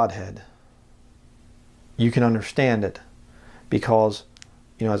look at the Godhead, you can understand it because,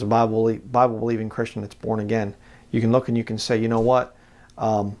 you know, as a Bible-believing Christian that's born again, you can look and you can say, you know what?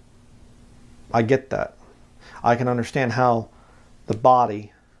 I get that. I can understand how the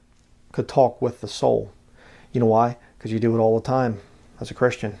body could talk with the soul. You know why? Because you do it all the time as a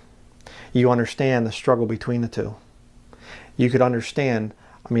Christian. You understand the struggle between the two. You could understand,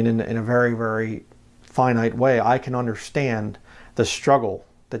 I mean, in a very, very finite way, I can understand the struggle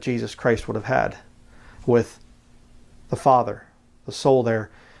that Jesus Christ would have had with the Father, the soul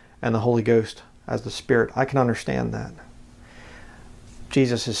there, and the Holy Ghost as the Spirit. I can understand that.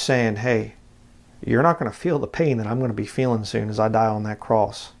 Jesus is saying, hey, you're not going to feel the pain that I'm going to be feeling soon as I die on that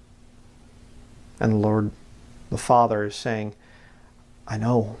cross. And the Lord, the Father, is saying, I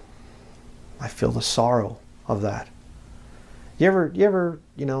know. I feel the sorrow of that. You ever,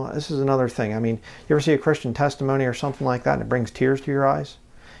 you know, this is another thing. I mean, you ever see a Christian testimony or something like that and it brings tears to your eyes?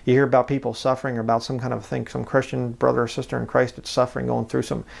 You hear about people suffering or about some kind of thing, some Christian brother or sister in Christ that's suffering, going through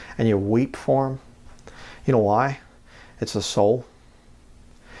some, and you weep for them. You know why? It's the soul.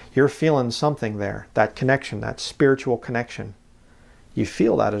 You're feeling something there, that connection, that spiritual connection. You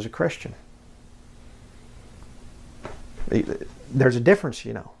feel that as a Christian. There's a difference,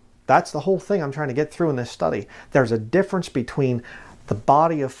 you know. That's the whole thing I'm trying to get through in this study. There's a difference between the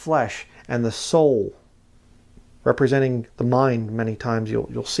body of flesh and the soul, representing the mind. Many times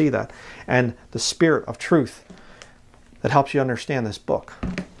you'll see that. And the spirit of truth that helps you understand this book.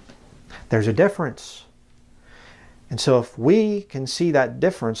 There's a difference. And so if we can see that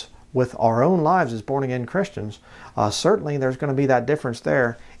difference with our own lives as born-again Christians, certainly there's going to be that difference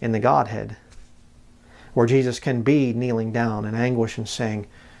there in the Godhead, where Jesus can be kneeling down in anguish and saying,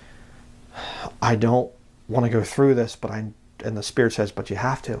 I don't want to go through this, but and the Spirit says, but you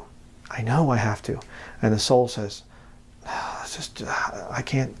have to. I know I have to. And the soul says, it's just, I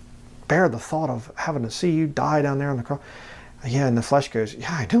can't bear the thought of having to see you die down there on the cross. Yeah, and the flesh goes,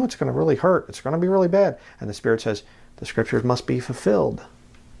 yeah, I know it's going to really hurt. It's going to be really bad. And the Spirit says, the Scriptures must be fulfilled.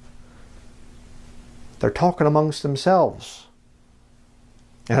 They're talking amongst themselves.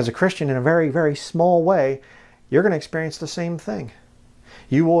 And as a Christian, in a very, very small way, you're going to experience the same thing.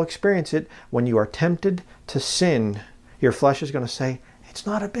 You will experience it when you are tempted to sin. Your flesh is going to say, it's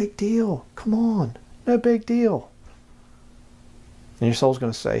not a big deal. Come on, no big deal. And your soul's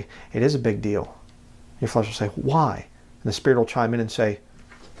going to say, it is a big deal. Your flesh will say, why? And the Spirit will chime in and say,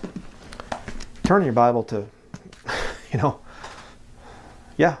 turn your Bible to, you know,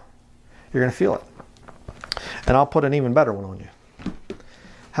 yeah, you're going to feel it. And I'll put an even better one on you.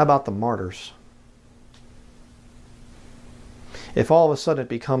 How about the martyrs? If all of a sudden it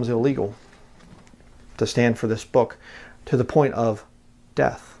becomes illegal to stand for this book to the point of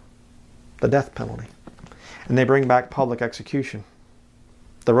death, the death penalty, and they bring back public execution,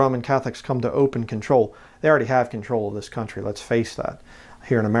 the Roman Catholics come to open control. They already have control of this country, let's face that,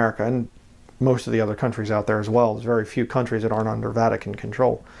 here in America, and most of the other countries out there as well. There's very few countries that aren't under Vatican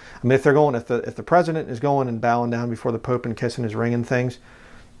control. I mean, if they're going, if the president is going and bowing down before the Pope and kissing his ring and things,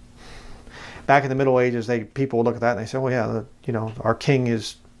 back in the Middle Ages, people would look at that and they say, well, yeah, you know, our king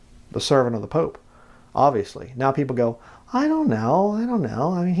is the servant of the Pope, obviously. Now people go, I don't know.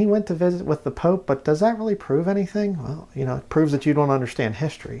 I mean, he went to visit with the Pope, but does that really prove anything? Well, you know, it proves that you don't understand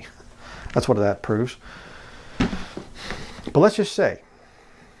history. That's what that proves. But let's just say,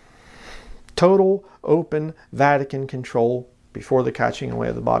 total, open, Vatican control before the catching away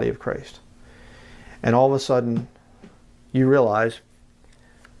of the body of Christ. And all of a sudden, you realize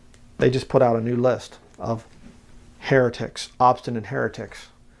they just put out a new list of heretics, obstinate heretics.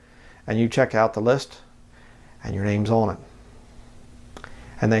 and you check out the list and your name's on it.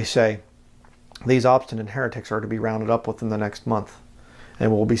 And they say, these obstinate heretics are to be rounded up within the next month.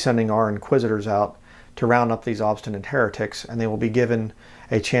 And we'll be sending our inquisitors out to round up these obstinate heretics, and they will be given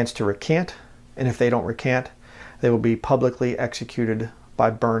a chance to recant. And if they don't recant, they will be publicly executed by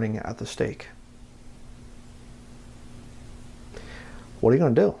burning at the stake. What are you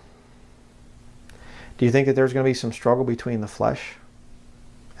going to do? Do you think that there's going to be some struggle between the flesh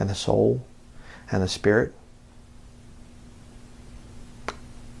and the soul and the spirit?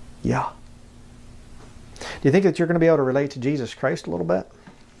 Yeah. Do you think that you're going to be able to relate to Jesus Christ a little bit?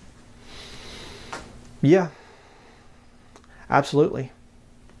 Yeah. Absolutely.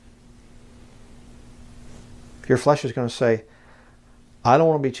 If your flesh is going to say, I don't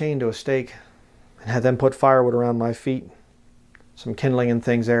want to be chained to a stake and have them put firewood around my feet, some kindling and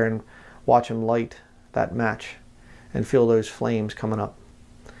things there, and watch him light that match and feel those flames coming up,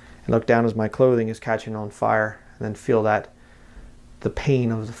 and look down as my clothing is catching on fire, and then feel that the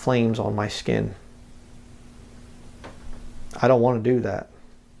pain of the flames on my skin. I don't want to do that.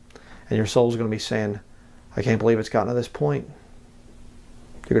 And your soul's going to be saying, I can't believe it's gotten to this point.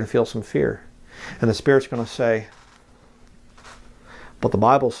 You're going to feel some fear. And the Spirit's going to say, but the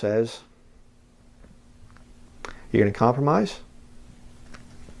Bible says, you're going to compromise?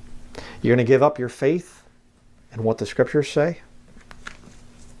 You're going to give up your faith in what the Scriptures say?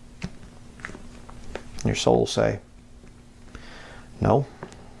 And your soul will say, no,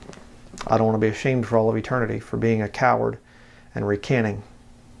 I don't want to be ashamed for all of eternity for being a coward and recanting.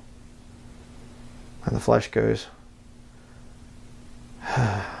 And the flesh goes,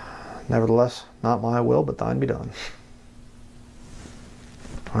 nevertheless, not my will, but thine be done.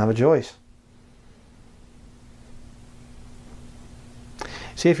 Don't have a choice.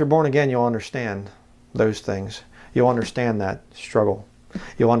 See, if you're born again, you'll understand those things. You'll understand that struggle.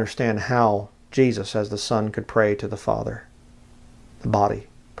 You'll understand how Jesus, as the Son, could pray to the Father. The body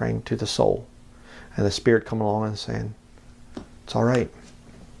praying to the soul. And the Spirit coming along and saying, it's all right.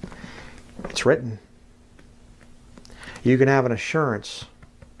 It's written. You can have an assurance.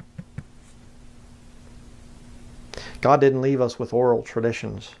 God didn't leave us with oral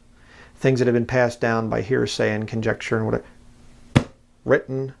traditions. Things that have been passed down by hearsay and conjecture and whatever.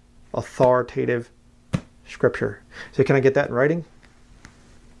 Written, authoritative Scripture. So can I get that in writing?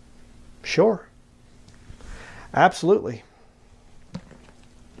 Sure. Absolutely.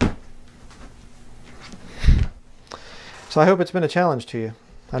 So I hope it's been a challenge to you.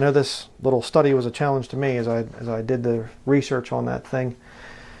 I know this little study was a challenge to me as I did the research on that thing.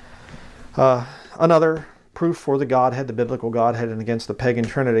 Another proof for the Godhead, the biblical Godhead, and against the pagan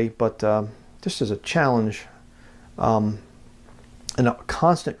Trinity, but just as a challenge and a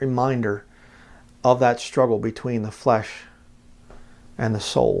constant reminder of that struggle between the flesh and the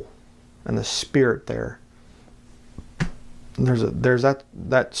soul and the spirit there. And there's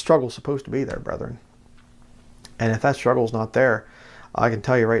that struggle supposed to be there, brethren. And if that struggle's not there, I can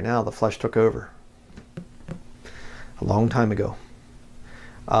tell you right now, the flesh took over a long time ago.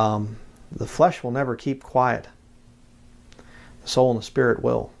 The flesh will never keep quiet. The soul and the spirit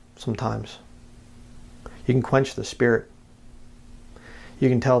will sometimes. You can quench the spirit. You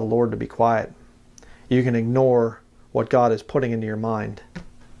can tell the Lord to be quiet. You can ignore what God is putting into your mind.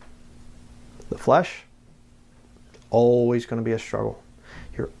 The flesh, always going to be a struggle.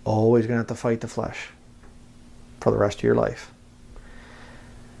 You're always going to have to fight the flesh for the rest of your life.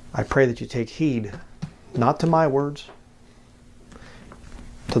 I pray that you take heed, not to my words,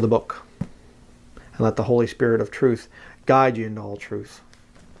 to the book. And let the Holy Spirit of truth guide you into all truth.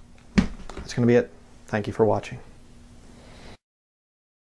 That's going to be it. Thank you for watching.